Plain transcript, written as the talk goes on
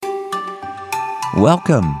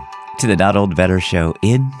Welcome to the Not Old Better Show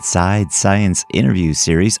Inside Science interview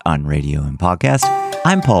series on radio and podcast.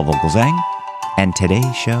 I'm Paul Vogelzang, and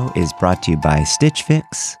today's show is brought to you by Stitch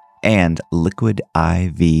Fix and Liquid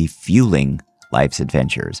IV Fueling Life's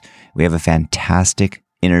Adventures. We have a fantastic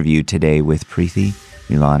interview today with Preeti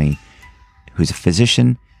Malani, who's a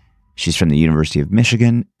physician. She's from the University of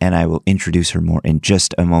Michigan, and I will introduce her more in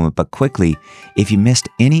just a moment. But quickly, if you missed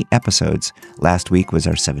any episodes, last week was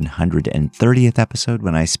our 730th episode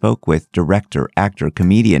when I spoke with director, actor,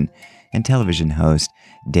 comedian, and television host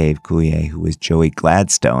Dave Coulier, who was Joey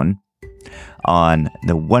Gladstone on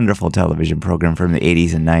the wonderful television program from the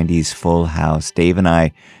 80s and 90s, Full House. Dave and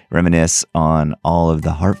I reminisce on all of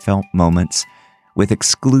the heartfelt moments with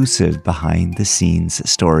exclusive behind-the-scenes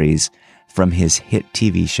stories from his hit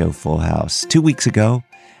TV show Full House. 2 weeks ago,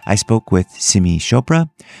 I spoke with Simi Chopra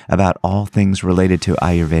about all things related to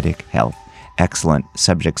Ayurvedic health. Excellent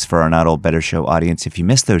subjects for our Not Old Better Show audience. If you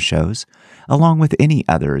missed those shows, along with any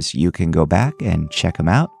others, you can go back and check them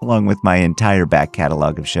out, along with my entire back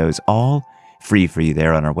catalog of shows, all free for you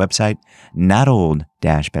there on our website,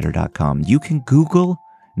 notold-better.com. You can Google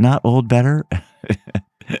Not Old Better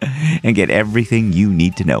and get everything you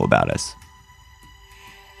need to know about us.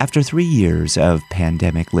 After 3 years of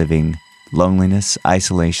pandemic living, loneliness,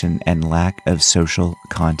 isolation, and lack of social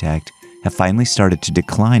contact have finally started to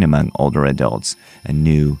decline among older adults, a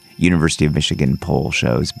new University of Michigan poll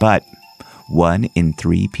shows. But 1 in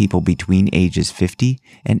 3 people between ages 50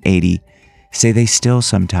 and 80 say they still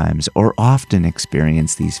sometimes or often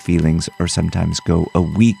experience these feelings, or sometimes go a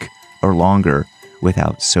week or longer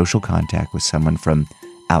without social contact with someone from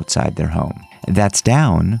outside their home. That's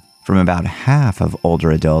down from about half of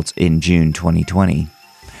older adults in June 2020.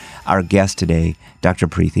 Our guest today, Dr.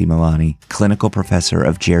 Preeti Malani, clinical professor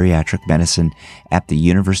of geriatric medicine at the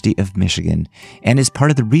University of Michigan, and is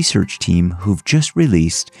part of the research team who've just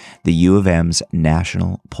released the U of M's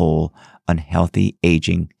national poll on healthy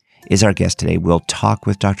aging, is our guest today. We'll talk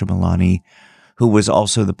with Dr. Malani, who was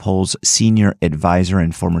also the poll's senior advisor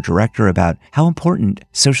and former director, about how important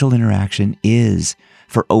social interaction is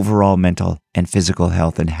for overall mental and physical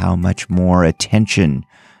health, and how much more attention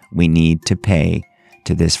we need to pay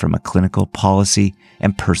to this from a clinical, policy,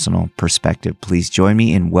 and personal perspective. Please join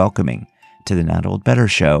me in welcoming to the Not Old Better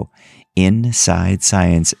Show Inside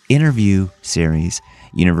Science interview series,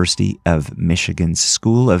 University of Michigan's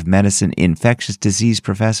School of Medicine infectious disease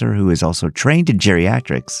professor, who is also trained in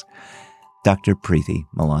geriatrics, Dr. Preeti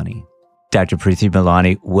Malani. Dr. Preeti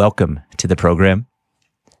Malani, welcome to the program.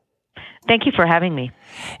 Thank you for having me.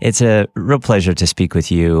 It's a real pleasure to speak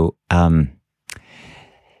with you. Of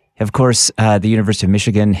course, the University of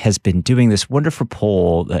Michigan has been doing this wonderful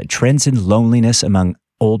poll, Trends in Loneliness Among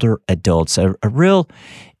Older Adults, a real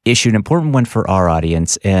issue, an important one for our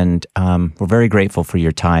audience. And we're very grateful for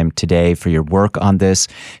your time today, for your work on this.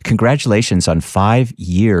 Congratulations on 5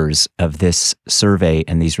 years of this survey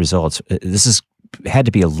and these results. This has had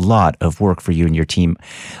to be a lot of work for you and your team.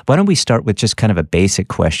 Why don't we start with just kind of a basic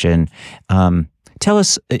question? Tell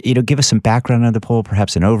us, give us some background on the poll,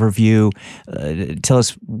 perhaps an overview. Tell us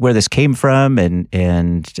where this came from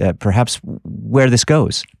and perhaps where this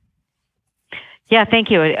goes. Yeah,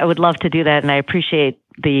 thank you. I would love to do that, and I appreciate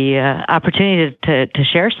the opportunity to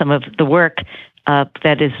share some of the work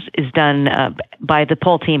that is done by the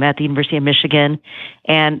poll team at the University of Michigan.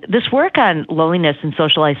 And this work on loneliness and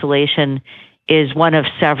social isolation is one of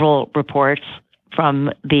several reports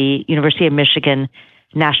from the University of Michigan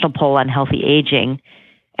National Poll on Healthy Aging.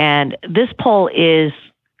 And this poll is,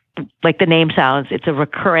 like the name sounds, it's a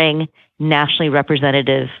recurring nationally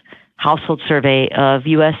representative household survey of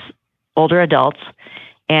U.S. older adults,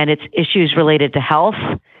 and it's issues related to health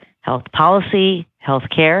policy, health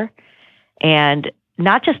care, and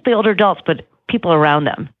not just the older adults, but people around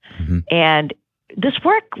them. Mm-hmm. And this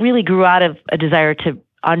work really grew out of a desire to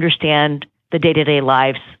understand the day-to-day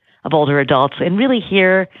lives of older adults and really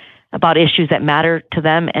hear about issues that matter to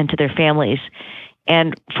them and to their families.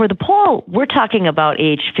 And for the poll, we're talking about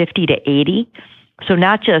age 50 to 80. So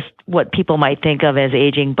not just what people might think of as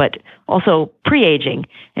aging, but also pre-aging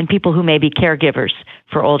and people who may be caregivers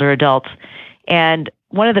for older adults. And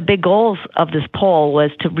one of the big goals of this poll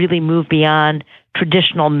was to really move beyond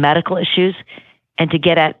traditional medical issues and to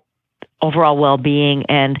get at overall well-being.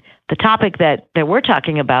 And the topic that we're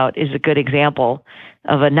talking about is a good example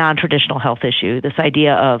of a non-traditional health issue, this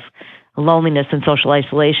idea of loneliness and social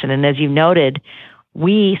isolation. And as you noted,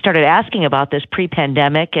 we started asking about this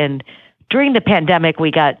pre-pandemic, and during the pandemic, we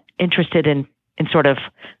got interested in sort of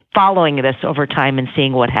following this over time and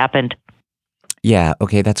seeing what happened. Yeah,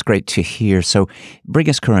 okay, that's great to hear. So bring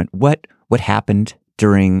us current. What happened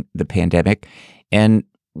during the pandemic and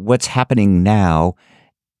what's happening now,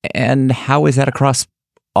 and how is that across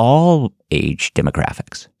all age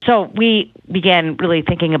demographics? So we began really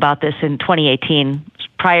thinking about this in 2018,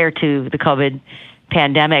 prior to the COVID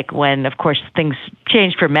pandemic, when, of course, things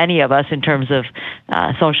changed for many of us in terms of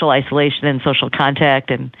social isolation and social contact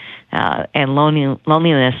and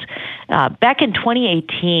loneliness. Back in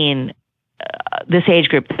 2018, this age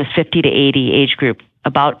group, this 50 to 80 age group,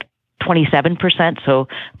 about 27%, so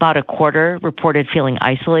about a quarter, reported feeling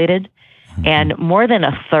isolated, and more than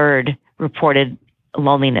a third reported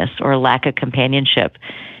loneliness or lack of companionship.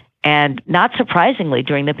 And not surprisingly,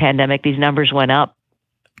 during the pandemic, these numbers went up.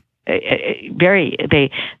 During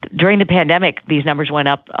the pandemic, these numbers went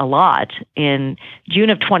up a lot. In June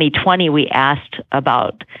of 2020, we asked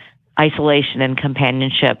about isolation and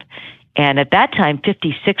companionship, and at that time,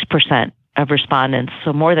 56% of respondents,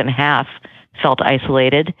 so more than half, felt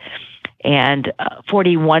isolated, and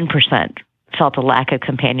 41% felt a lack of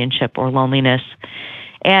companionship or loneliness.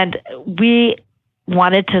 And we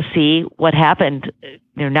wanted to see what happened.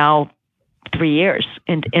 They're now 3 years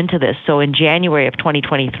into this. So in January of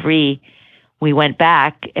 2023, we went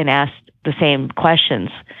back and asked the same questions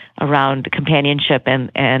around companionship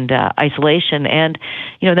and isolation. And,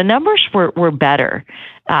 the numbers were better.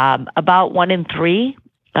 About 1 in 3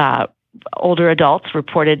 older adults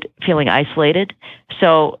reported feeling isolated.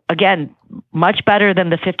 So again, much better than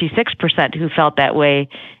the 56% who felt that way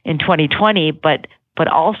in 2020, but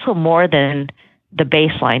also more than the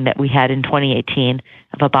baseline that we had in 2018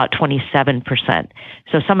 of about 27%.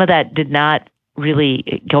 So some of that did not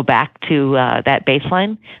really go back to that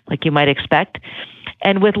baseline like you might expect.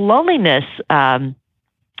 And with loneliness,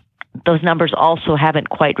 those numbers also haven't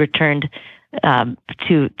quite returned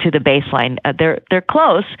to the baseline. They're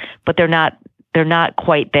close, but they're not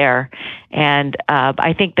quite there. And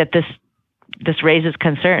I think that this raises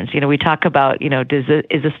concerns. We talk about, is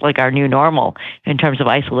this like our new normal in terms of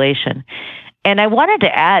isolation? And I wanted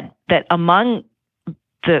to add that among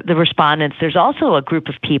the respondents, there's also a group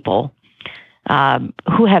of people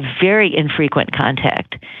who have very infrequent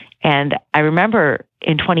contact. And I remember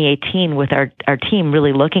in 2018 with our team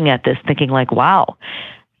really looking at this, thinking like, wow,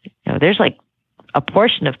 there's like a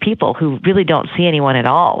portion of people who really don't see anyone at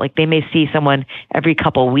all. Like they may see someone every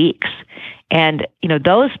couple weeks. And,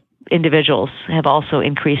 those individuals have also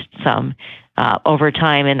increased some over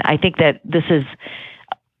time. And I think that this is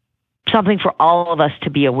something for all of us to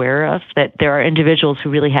be aware of, that there are individuals who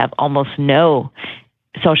really have almost no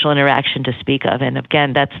social interaction to speak of. And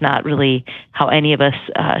again, that's not really how any of us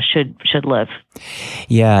should live.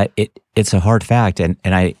 Yeah, it's a hard fact. And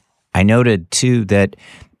I noted too that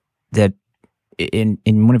in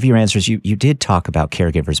one of your answers, you did talk about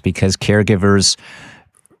caregivers, because caregivers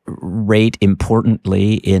rate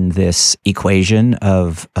importantly in this equation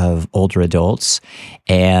of older adults,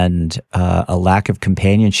 and a lack of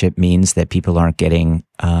companionship means that people aren't getting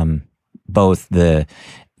both the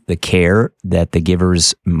care that the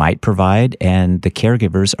givers might provide, and the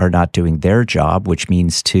caregivers are not doing their job, which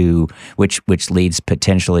leads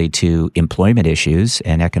potentially to employment issues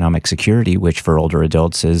and economic security, which for older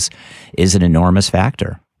adults is an enormous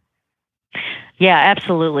factor. Yeah,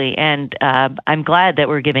 absolutely. And I'm glad that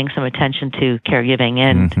we're giving some attention to caregiving.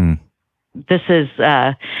 And this is,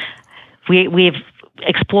 we've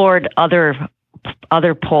explored other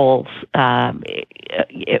polls.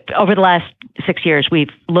 Over the last 6 years, we've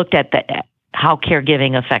looked at how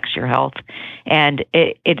caregiving affects your health. And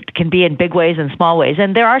it can be in big ways and small ways.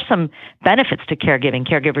 And there are some benefits to caregiving.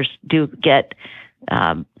 Caregivers do get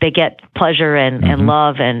they get pleasure and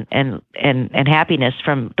love and happiness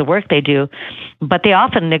from the work they do, but they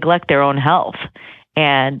often neglect their own health.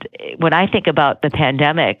 And when I think about the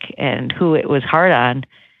pandemic and who it was hard on,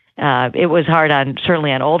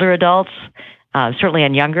 certainly on older adults, certainly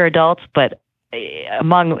on younger adults, but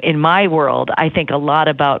in my world, I think a lot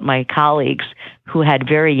about my colleagues who had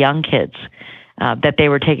very young kids that they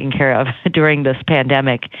were taking care of during this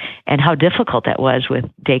pandemic, and how difficult that was with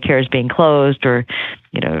daycares being closed or,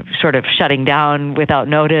 sort of shutting down without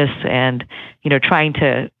notice, and, trying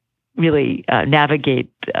to really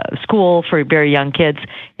navigate school for very young kids.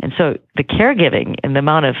 And so the caregiving and the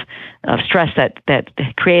amount of stress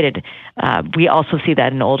that created, we also see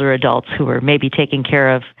that in older adults who are maybe taking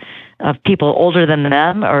care of people older than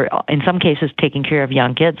them, or in some cases taking care of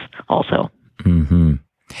young kids also. Mm-hmm.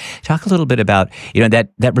 Talk a little bit about,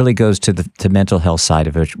 that really goes to the mental health side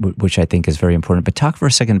of it, which I think is very important. But talk for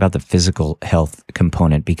a second about the physical health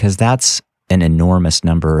component, because that's an enormous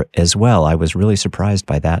number as well. I was really surprised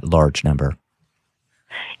by that large number.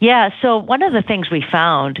 Yeah. So one of the things we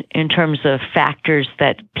found in terms of factors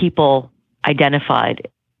that people identified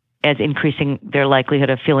as increasing their likelihood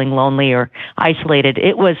of feeling lonely or isolated.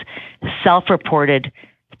 It was self-reported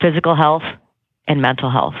physical health and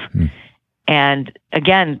mental health. And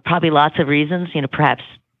again, probably lots of reasons, perhaps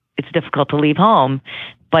it's difficult to leave home,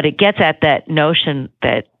 but it gets at that notion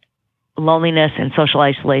that loneliness and social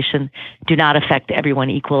isolation do not affect everyone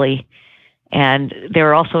equally. And there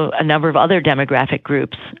are also a number of other demographic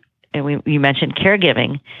groups. And you mentioned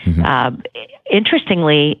caregiving.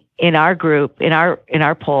 Interestingly, in our group, in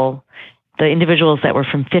our poll, the individuals that were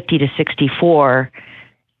from 50 to 64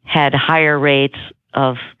 had higher rates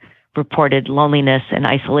of reported loneliness and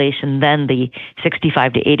isolation than the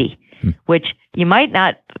 65 to 80, which you might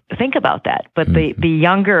not think about that, but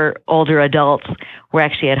the older adults were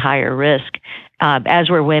actually at higher risk, as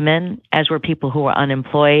were women, as were people who were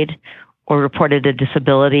unemployed or reported a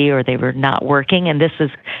disability or they were not working. And this is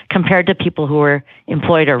compared to people who were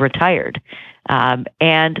employed or retired,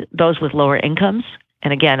 and those with lower incomes.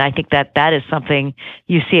 And again, I think that is something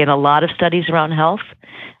you see in a lot of studies around health,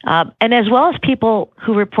 and as well as people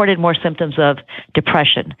who reported more symptoms of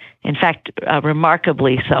depression. In fact,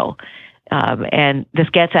 remarkably so. And this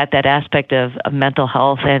gets at that aspect of mental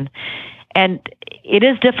health. And it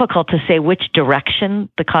is difficult to say which direction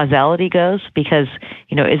the causality goes, because,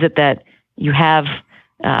 is it that you have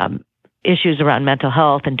issues around mental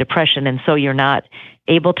health and depression, and so you're not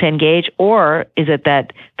able to engage, or is it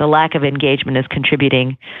that the lack of engagement is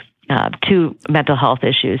contributing to mental health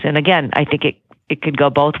issues? And again, I think it could go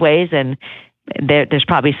both ways, and there's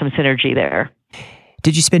probably some synergy there.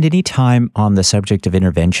 Did you spend any time on the subject of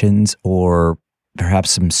interventions or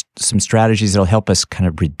perhaps some strategies that'll help us kind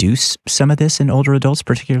of reduce some of this in older adults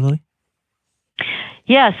particularly?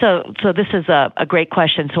 Yeah, so this is a great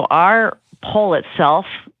question. So our poll itself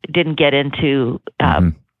didn't get into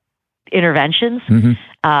interventions,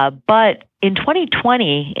 but in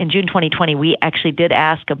 2020, in June 2020, we actually did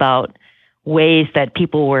ask about ways that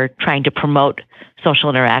people were trying to promote social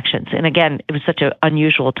interactions. And again, it was such an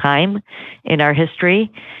unusual time in our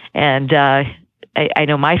history. And I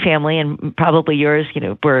know my family and probably yours,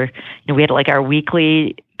 we had like our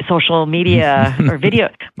weekly social media or video.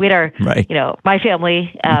 We had our, right. My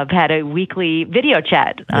family had a weekly video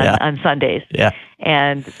chat on Sundays. Yeah.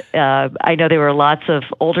 And I know there were lots of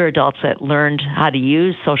older adults that learned how to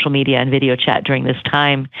use social media and video chat during this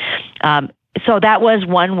time. So that was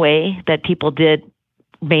one way that people did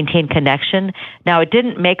maintain connection. Now, it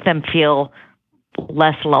didn't make them feel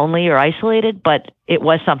less lonely or isolated, but it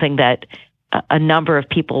was something that a number of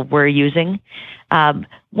people were using.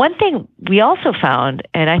 One thing we also found,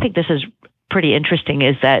 and I think this is pretty interesting,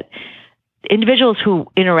 is that individuals who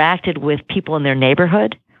interacted with people in their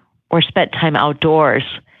neighborhood or spent time outdoors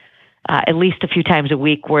at least a few times a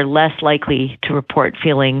week were less likely to report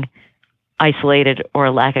feeling isolated or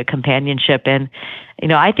a lack of companionship. And,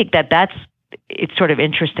 I think it's sort of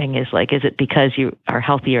interesting is it because you are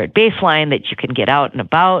healthier at baseline that you can get out and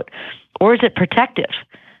about, or is it protective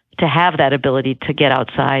to have that ability to get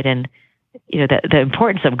outside? And, the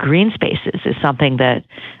importance of green spaces is something that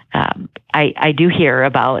I do hear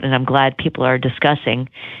about, and I'm glad people are discussing,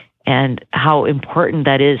 and how important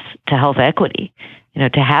that is to health equity,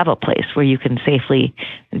 to have a place where you can safely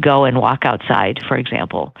go and walk outside, for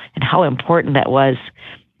example, and how important that was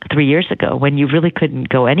 3 years ago when you really couldn't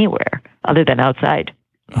go anywhere other than outside.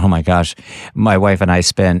 Oh my gosh. My wife and I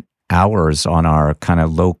spent hours on our kind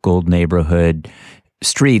of local neighborhood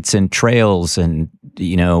streets and trails and,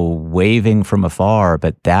 waving from afar,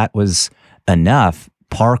 but that was enough.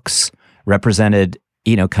 Parks represented,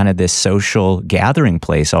 kind of this social gathering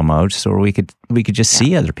place almost, where we could just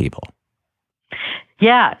see other people.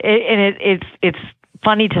 Yeah. It's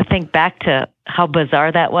funny to think back to how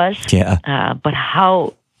bizarre that was. Yeah. But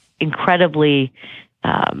how incredibly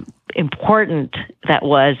important that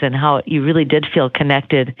was, and how you really did feel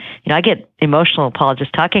connected. I get emotional, Paul,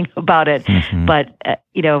 just talking about it. But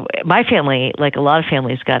my family, like a lot of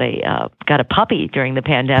families, got a puppy during the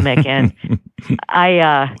pandemic, and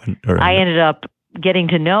I ended up getting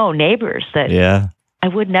to know neighbors that I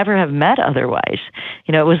would never have met otherwise.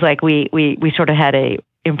 It was like we sort of had a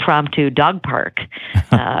impromptu dog park,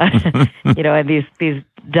 and these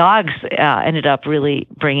dogs ended up really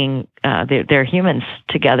bringing their humans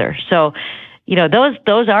together. So,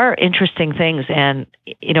 those are interesting things. And,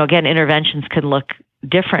 again, interventions can look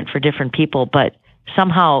different for different people, but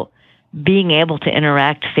somehow being able to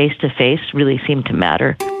interact face to face really seemed to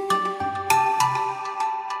matter.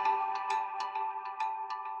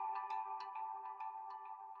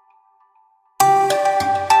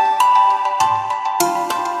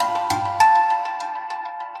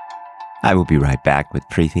 I will be right back with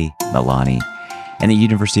Preeti, Malani, and the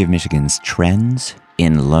University of Michigan's Trends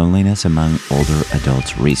in Loneliness Among Older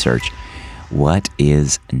Adults research. What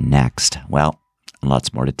is next? Well,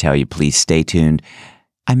 lots more to tell you. Please stay tuned.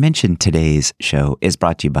 I mentioned today's show is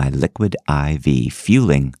brought to you by Liquid IV,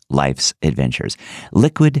 fueling life's adventures.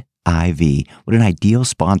 Liquid IV, what an ideal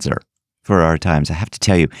sponsor for our times. I have to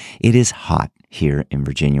tell you, it is hot here in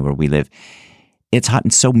Virginia where we live. It's hot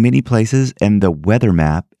in so many places, and the weather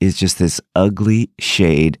map is just this ugly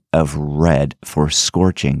shade of red for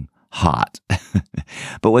scorching hot.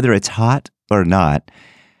 But whether it's hot or not,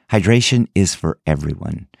 hydration is for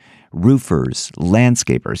everyone. Roofers,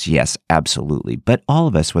 landscapers, yes, absolutely. But all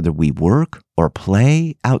of us, whether we work or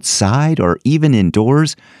play outside or even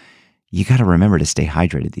indoors, you got to remember to stay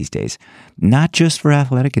hydrated these days. Not just for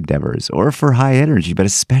athletic endeavors or for high energy, but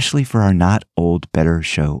especially for our Not Old Better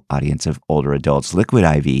show audience of older adults. Liquid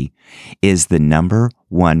IV is the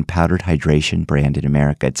 #1 powdered hydration brand in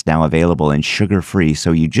America. It's now available and sugar-free,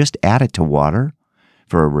 so you just add it to water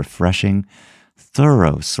for a refreshing,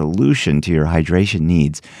 thorough solution to your hydration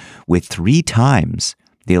needs with 3 times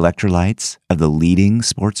the electrolytes of the leading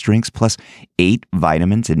sports drinks, plus 8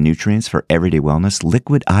 vitamins and nutrients for everyday wellness.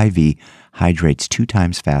 Liquid IV hydrates 2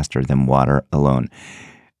 times faster than water alone.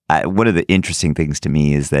 One of the interesting things to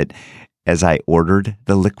me is that as I ordered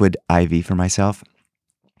the Liquid IV for myself,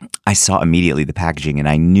 I saw immediately the packaging and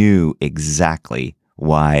I knew exactly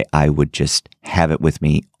why I would just have it with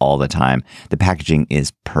me all the time. The packaging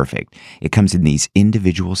is perfect. It comes in these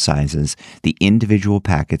individual sizes. The individual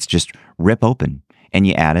packets just rip open and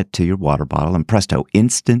you add it to your water bottle and presto,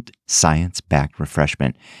 instant science-backed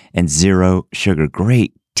refreshment and 0 sugar.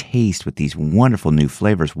 Great taste with these wonderful new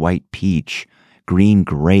flavors: white peach, green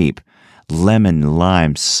grape, lemon,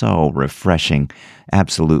 lime. So refreshing,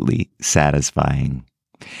 absolutely satisfying.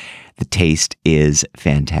 The taste is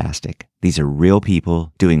fantastic. These are real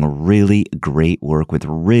people doing really great work with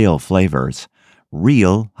real flavors,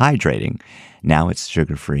 real hydrating. Now it's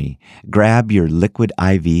sugar-free. Grab your Liquid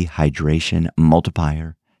IV Hydration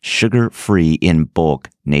Multiplier, sugar-free in bulk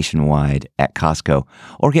nationwide at Costco,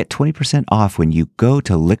 or get 20% off when you go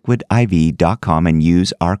to liquidiv.com and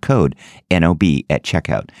use our code NOB at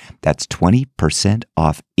checkout. That's 20%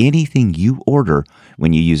 off anything you order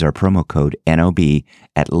when you use our promo code NOB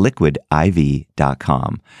at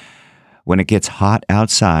liquidiv.com. When it gets hot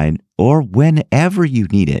outside or whenever you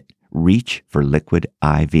need it, reach for Liquid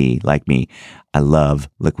IV. Like me, I love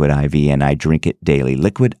Liquid IV and I drink it daily.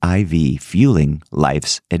 Liquid IV, fueling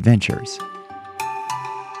life's adventures.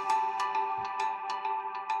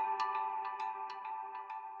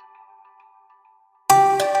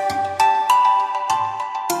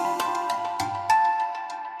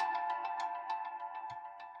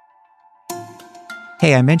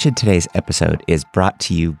 Hey, I mentioned today's episode is brought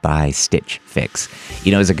to you by Stitch Fix.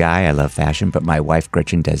 You know, as a guy, I love fashion, but my wife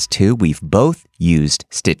Gretchen does too. We've both used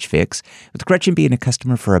Stitch Fix, with Gretchen being a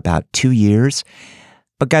customer for about 2 years.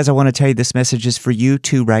 But guys, I want to tell you this message is for you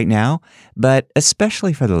too right now, but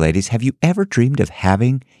especially for the ladies. Have you ever dreamed of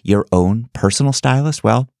having your own personal stylist?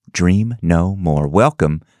 Well, dream no more.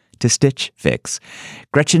 Welcome to Stitch Fix.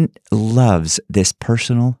 Gretchen loves this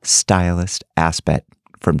personal stylist aspect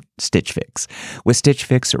from Stitch Fix. With Stitch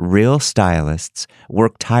Fix, real stylists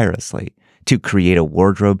work tirelessly to create a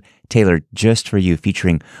wardrobe tailored just for you,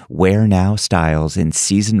 featuring wear now styles in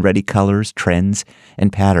season-ready colors, trends,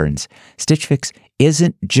 and patterns. Stitch Fix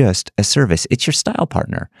isn't just a service, it's your style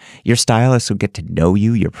partner. Your stylist will get to know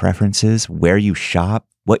you, your preferences, where you shop,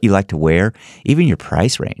 what you like to wear, even your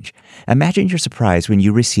price range. Imagine your surprise when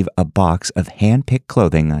you receive a box of hand-picked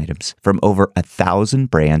clothing items from over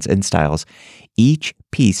 1,000 brands and styles, each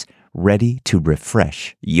piece ready to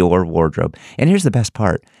refresh your wardrobe. And here's the best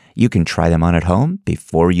part. You can try them on at home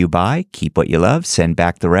before you buy, keep what you love, send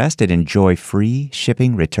back the rest, and enjoy free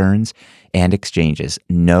shipping, returns, and exchanges.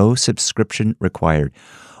 No subscription required.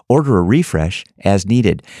 Order a refresh as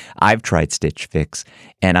needed. I've tried Stitch Fix,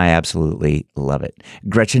 and I absolutely love it.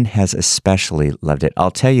 Gretchen has especially loved it.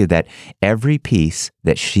 I'll tell you that every piece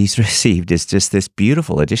that she's received is just this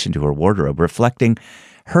beautiful addition to her wardrobe, reflecting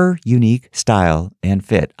her unique style and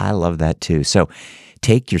fit. I love that too. So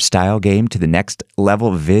take your style game to the next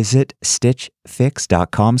level. Visit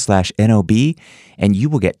stitchfix.com/NOB, and you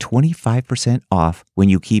will get 25% off when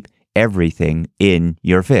you keep everything in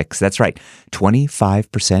your fix. That's right,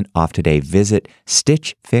 25% off today. Visit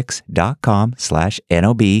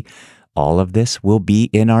stitchfix.com/NOB. All of this will be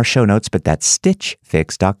in our show notes, but that's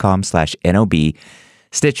stitchfix.com/NOB.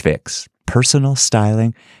 Stitch Fix, personal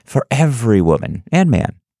styling for every woman and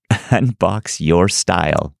man. Unbox your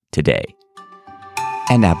style today.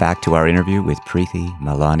 And now back to our interview with Preeti,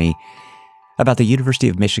 Malani. about the University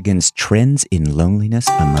of Michigan's Trends in Loneliness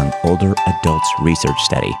Among Older Adults research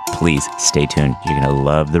study. Please stay tuned. You're going to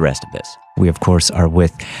love the rest of this. We, of course, are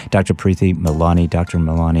with Dr. Preeti Malani. Dr.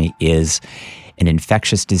 Malani is an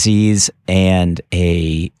infectious disease and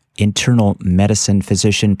a internal medicine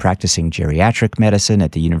physician practicing geriatric medicine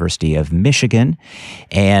at the University of Michigan,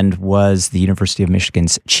 and was the University of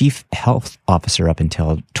Michigan's chief health officer up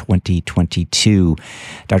until 2022.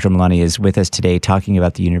 Dr. Malani is with us today talking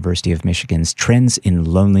about the University of Michigan's Trends in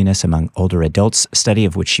Loneliness Among Older Adults study,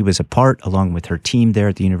 of which she was a part along with her team there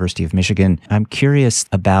at the University of Michigan. I'm curious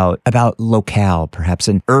about locale, perhaps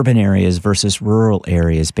in urban areas versus rural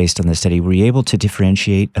areas based on the study. Were you able to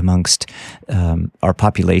differentiate amongst our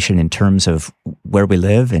population in terms of where we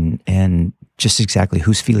live and just exactly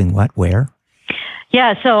who's feeling what where?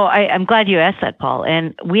 Yeah, so I'm glad you asked that, Paul.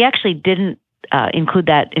 And we actually didn't include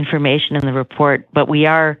that information in the report, but we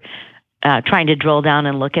are trying to drill down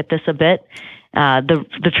and look at this a bit.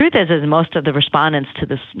 The truth is most of the respondents to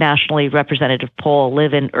this nationally representative poll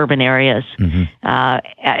live in urban areas. Mm-hmm.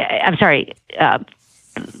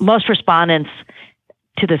 Most respondents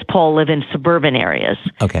to this poll live in suburban areas.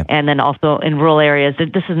 Okay. And then also in rural areas.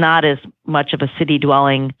 This is not as much of a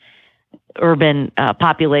city-dwelling urban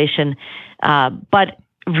population. But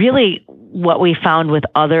really what we found with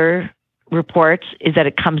other reports is that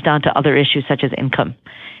it comes down to other issues such as income.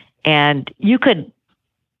 And you could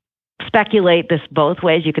speculate this both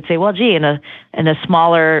ways. You could say, well, gee, in a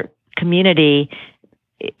smaller community,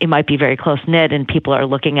 it might be very close-knit and people are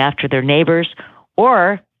looking after their neighbors.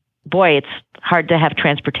 Or, boy, it's hard to have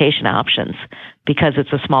transportation options because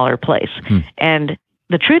it's a smaller place. And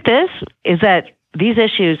the truth is that these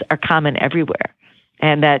issues are common everywhere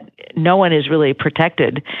and that no one is really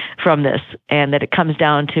protected from this, and that it comes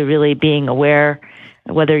down to really being aware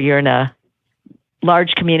whether you're in a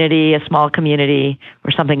large community, a small community,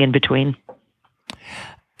 or something in between.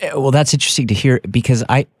 Well, that's interesting to hear, because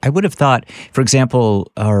I would have thought, for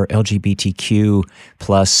example, our LGBTQ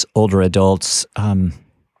plus older adults,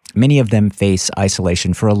 many of them face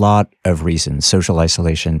isolation for a lot of reasons, social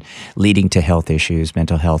isolation leading to health issues,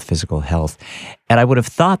 mental health, physical health. And I would have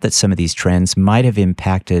thought that some of these trends might have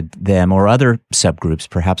impacted them or other subgroups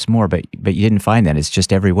perhaps more, but you didn't find that. It's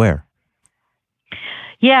just everywhere.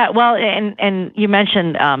 Yeah, well, and you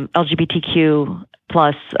mentioned LGBTQ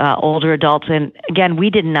plus older adults. And again, we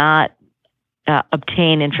did not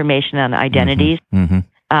obtain information on identities.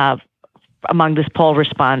 Mm-hmm. Among this poll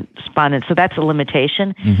respondents. So that's a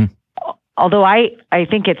limitation. Mm-hmm. Although I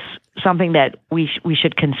think it's something that we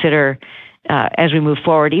should consider as we move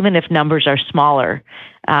forward, even if numbers are smaller.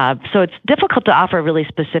 So it's difficult to offer really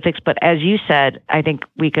specifics, but as you said, I think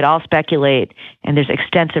we could all speculate, and there's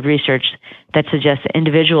extensive research that suggests that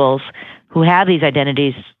individuals who have these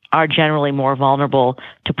identities are generally more vulnerable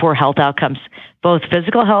to poor health outcomes, both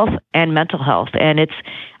physical health and mental health. And it's,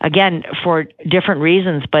 again, for different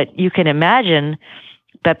reasons, but you can imagine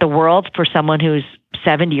that the world for someone who's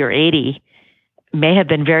 70 or 80 may have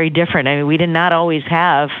been very different. I mean, we did not always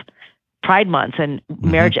have Pride Month and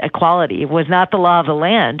marriage equality. It was not the law of the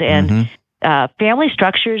land. And family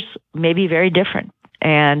structures may be very different.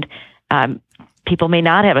 And people may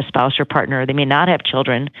not have a spouse or partner. They may not have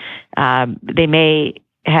children. They may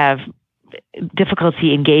have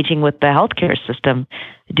difficulty engaging with the healthcare system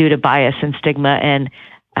due to bias and stigma, and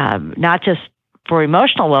not just for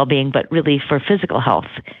emotional well-being, but really for physical health.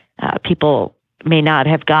 People may not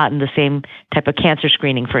have gotten the same type of cancer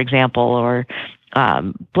screening, for example, or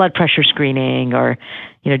blood pressure screening, or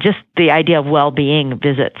just the idea of well-being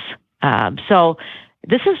visits. So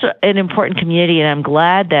this is an important community, and I'm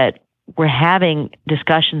glad that we're having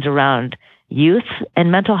discussions around youth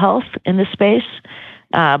and mental health in this space.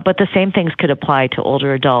 But the same things could apply to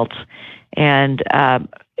older adults. And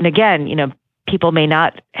again, people may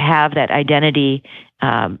not have that identity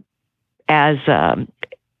as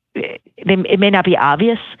it may not be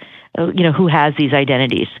obvious, who has these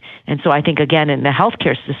identities. And so I think, again, in the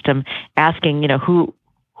healthcare system, asking,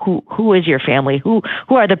 who is your family? Who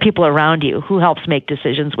are the people around you? Who helps make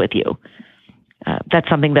decisions with you? That's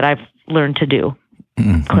something that I've learned to do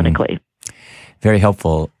clinically. Very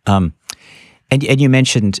helpful. And you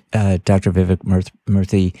mentioned Dr. Vivek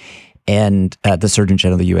Murthy and the Surgeon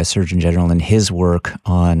General, the U.S. Surgeon General, and his work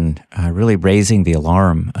on really raising the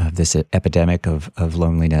alarm of this epidemic of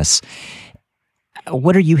loneliness.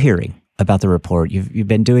 What are you hearing about the report? You've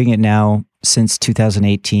been doing it now since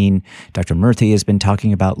 2018. Dr. Murthy has been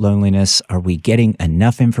talking about loneliness. Are we getting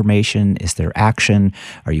enough information? Is there action?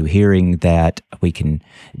 Are you hearing that we can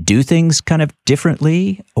do things kind of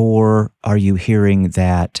differently? Or are you hearing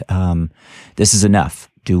that this is enough?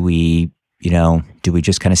 Do we do we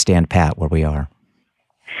just kind of stand pat where we are?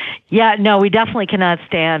 Yeah, no, we definitely cannot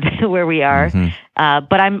stand where we are.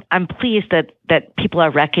 But I'm pleased that people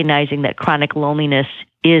are recognizing that chronic loneliness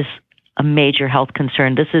is a major health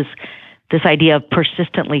concern. This idea of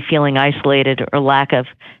persistently feeling isolated or lack of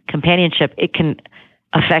companionship. It can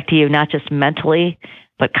affect you not just mentally,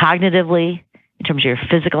 but cognitively, in terms of your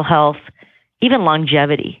physical health, even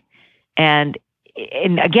longevity. And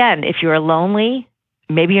again, if you're lonely,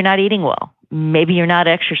 maybe you're not eating well. Maybe you're not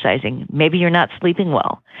exercising. Maybe you're not sleeping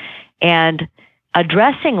well. And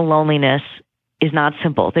addressing loneliness is not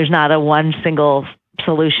simple. There's not a one single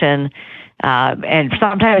solution. And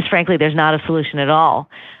sometimes, frankly, there's not a solution at all.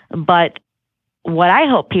 But what I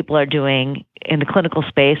hope people are doing in the clinical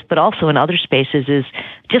space, but also in other spaces, is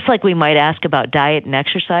just like we might ask about diet and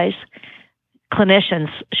exercise, clinicians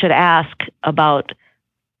should ask about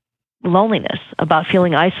loneliness, about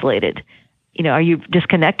feeling isolated. Are you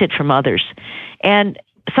disconnected from others? And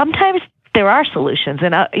sometimes there are solutions.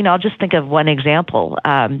 And I'll just think of one example.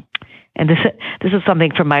 And this is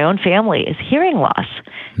something from my own family. Is hearing loss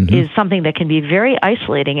is something that can be very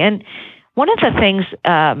isolating. And one of the things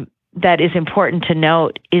that is important to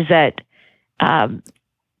note is that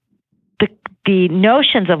the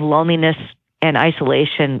notions of loneliness and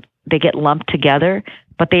isolation, they get lumped together,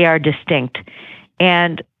 but they are distinct.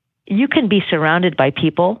 And you can be surrounded by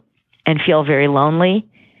people and feel very lonely.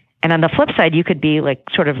 And on the flip side, you could be like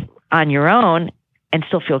sort of on your own and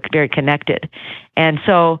still feel very connected. And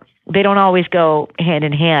so they don't always go hand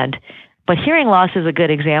in hand. But hearing loss is a good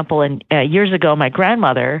example. And years ago, my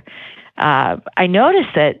grandmother, I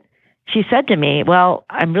noticed that she said to me, well,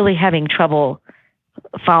 I'm really having trouble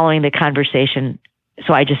following the conversation.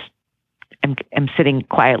 So I just am sitting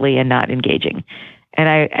quietly and not engaging. And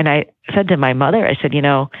I said to my mother, I said,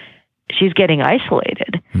 she's getting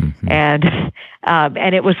isolated. And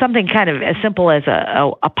it was something kind of as simple as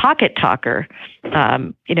a pocket talker.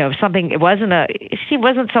 Something, she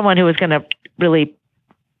wasn't someone who was going to really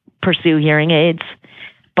pursue hearing aids,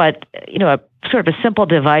 but, a sort of a simple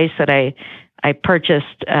device that I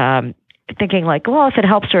purchased, thinking like, well, if it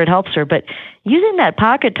helps her, it helps her. But using that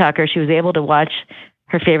pocket talker, she was able to watch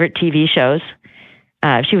her favorite TV shows.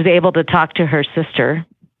 She was able to talk to her sister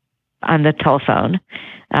on the telephone.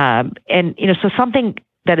 So something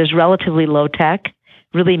that is relatively low tech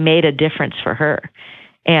really made a difference for her.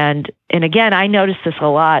 And again, I noticed this a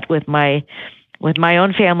lot with my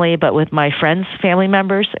own family, but with my friends' family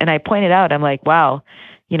members. And I pointed out, I'm like, wow,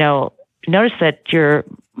 notice that your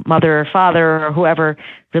mother or father or whoever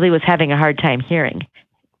really was having a hard time hearing.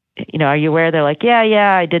 Are you aware? They're like,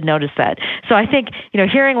 yeah, I did notice that. So I think,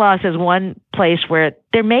 hearing loss is one place where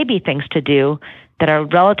there may be things to do that are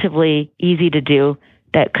relatively easy to do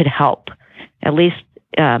that could help. At least,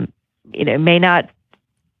 it may not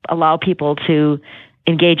allow people to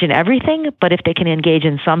engage in everything, but if they can engage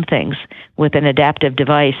in some things with an adaptive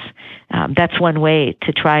device, that's one way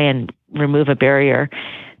to try and remove a barrier.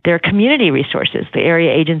 There are community resources, the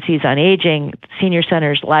area agencies on aging, senior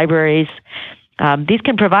centers, libraries. These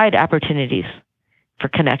can provide opportunities for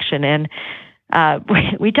connection. And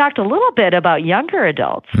we talked a little bit about younger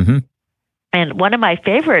adults. And one of my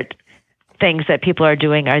favorite things that people are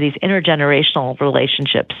doing are these intergenerational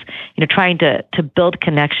relationships, trying to build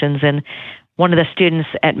connections. And one of the students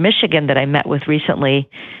at Michigan that I met with recently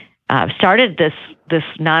started this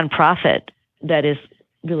nonprofit that has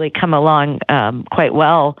really come along quite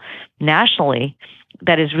well nationally,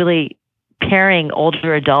 that is really pairing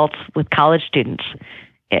older adults with college students,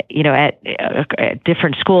 at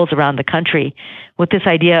different schools around the country, with this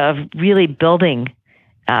idea of really building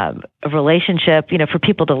a relationship, for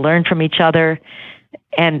people to learn from each other,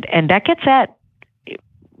 and that gets at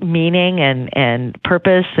meaning and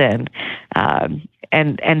purpose and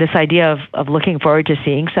this idea of looking forward to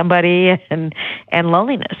seeing somebody and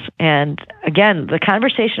loneliness. And again, the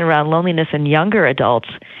conversation around loneliness in younger adults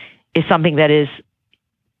is something that is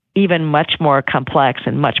even much more complex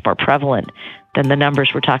and much more prevalent than the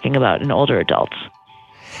numbers we're talking about in older adults.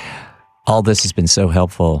 All this has been so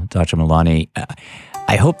helpful, Dr. Malani.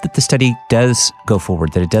 I hope that the study does go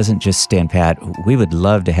forward, that it doesn't just stand pat. We would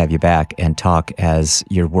love to have you back and talk as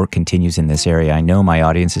your work continues in this area. I know my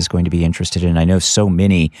audience is going to be interested in. I know so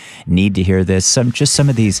many need to hear this. Some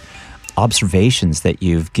of these observations that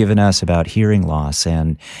you've given us about hearing loss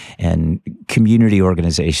and community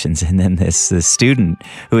organizations, and then this student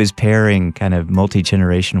who is pairing kind of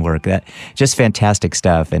multi-generation work. That just fantastic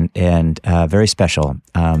stuff and very special.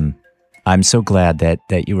 I'm so glad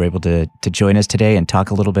that you were able to join us today and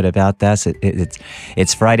talk a little bit about this.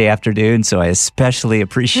 It's Friday afternoon, so I especially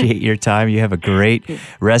appreciate your time. You have a great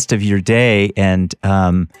rest of your day, and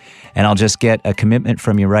I'll just get a commitment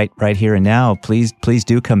from you right here and now. Please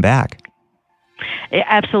do come back. Yeah,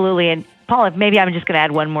 absolutely. And Paul, maybe I'm just going to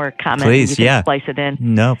add one more comment. Please, you can splice it in.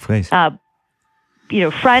 No, please.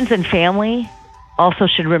 Friends and family also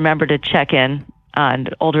should remember to check in on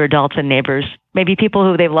older adults and neighbors, maybe people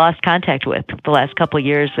who they've lost contact with the last couple of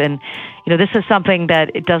years. And, this is something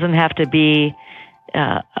that it doesn't have to be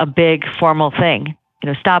a big formal thing.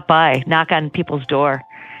 Stop by, knock on people's door.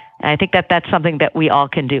 And I think that that's something that we all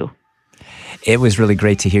can do. It was really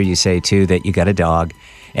great to hear you say, too, that you got a dog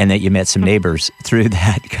and that you met some neighbors through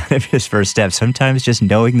that kind of his first step. Sometimes just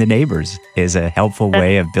knowing the neighbors is a helpful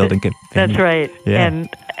way of building community. That's right. Yeah. And,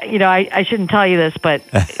 I shouldn't tell you this, but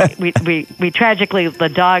we tragically, the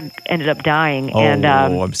dog ended up dying. And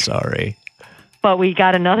I'm sorry. But we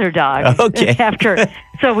got another dog. Okay.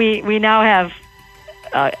 So we now have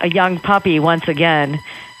a young puppy once again.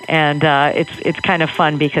 And it's kind of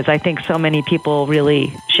fun because I think so many people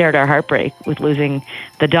really shared our heartbreak with losing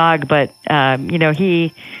the dog. But,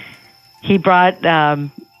 he brought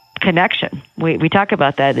connection. We talk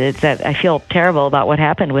about that. It's that I feel terrible about what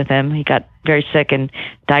happened with him. He got very sick and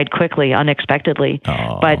died quickly, unexpectedly.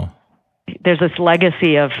 Oh. But there's this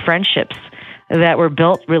legacy of friendships that were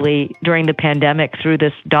built really during the pandemic through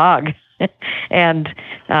this dog. And,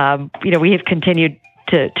 we have continued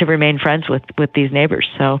to remain friends with these neighbors.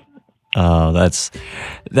 So,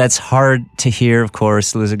 that's hard to hear. Of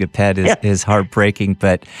course, losing a pet is heartbreaking,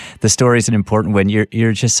 but the story is an important one.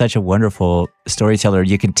 You're just such a wonderful storyteller.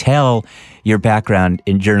 You can tell your background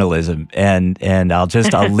in journalism, and I'll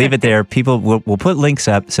leave it there. People will put links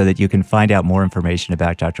up so that you can find out more information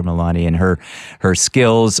about Dr. Malani, and her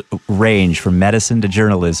skills range from medicine to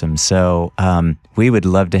journalism. So we would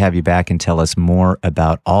love to have you back and tell us more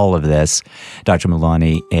about all of this, Dr.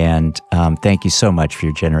 Malani. And thank you so much for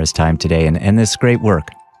your generous time today and this great work.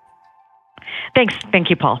 Thanks. Thank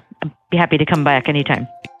you, Paul. I'd be happy to come back anytime.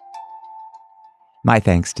 My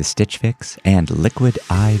thanks to Stitch Fix and Liquid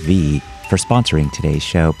IV for sponsoring today's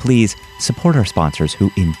show. Please support our sponsors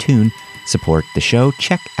who, in turn, support the show.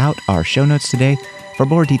 Check out our show notes today for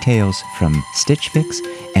more details from Stitch Fix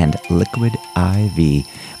and Liquid IV.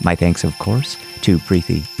 My thanks, of course, to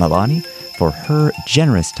Preeti Malani for her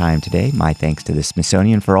generous time today. My thanks to the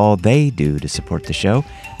Smithsonian for all they do to support the show.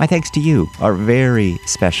 My thanks to you, our very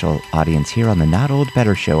special audience here on the Not Old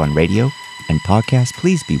Better Show on radio and podcast.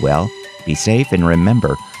 Please be well, be safe, and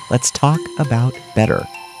remember, let's talk about better.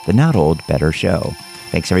 The Not Old Better Show.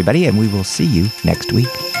 Thanks, everybody, and we will see you next week.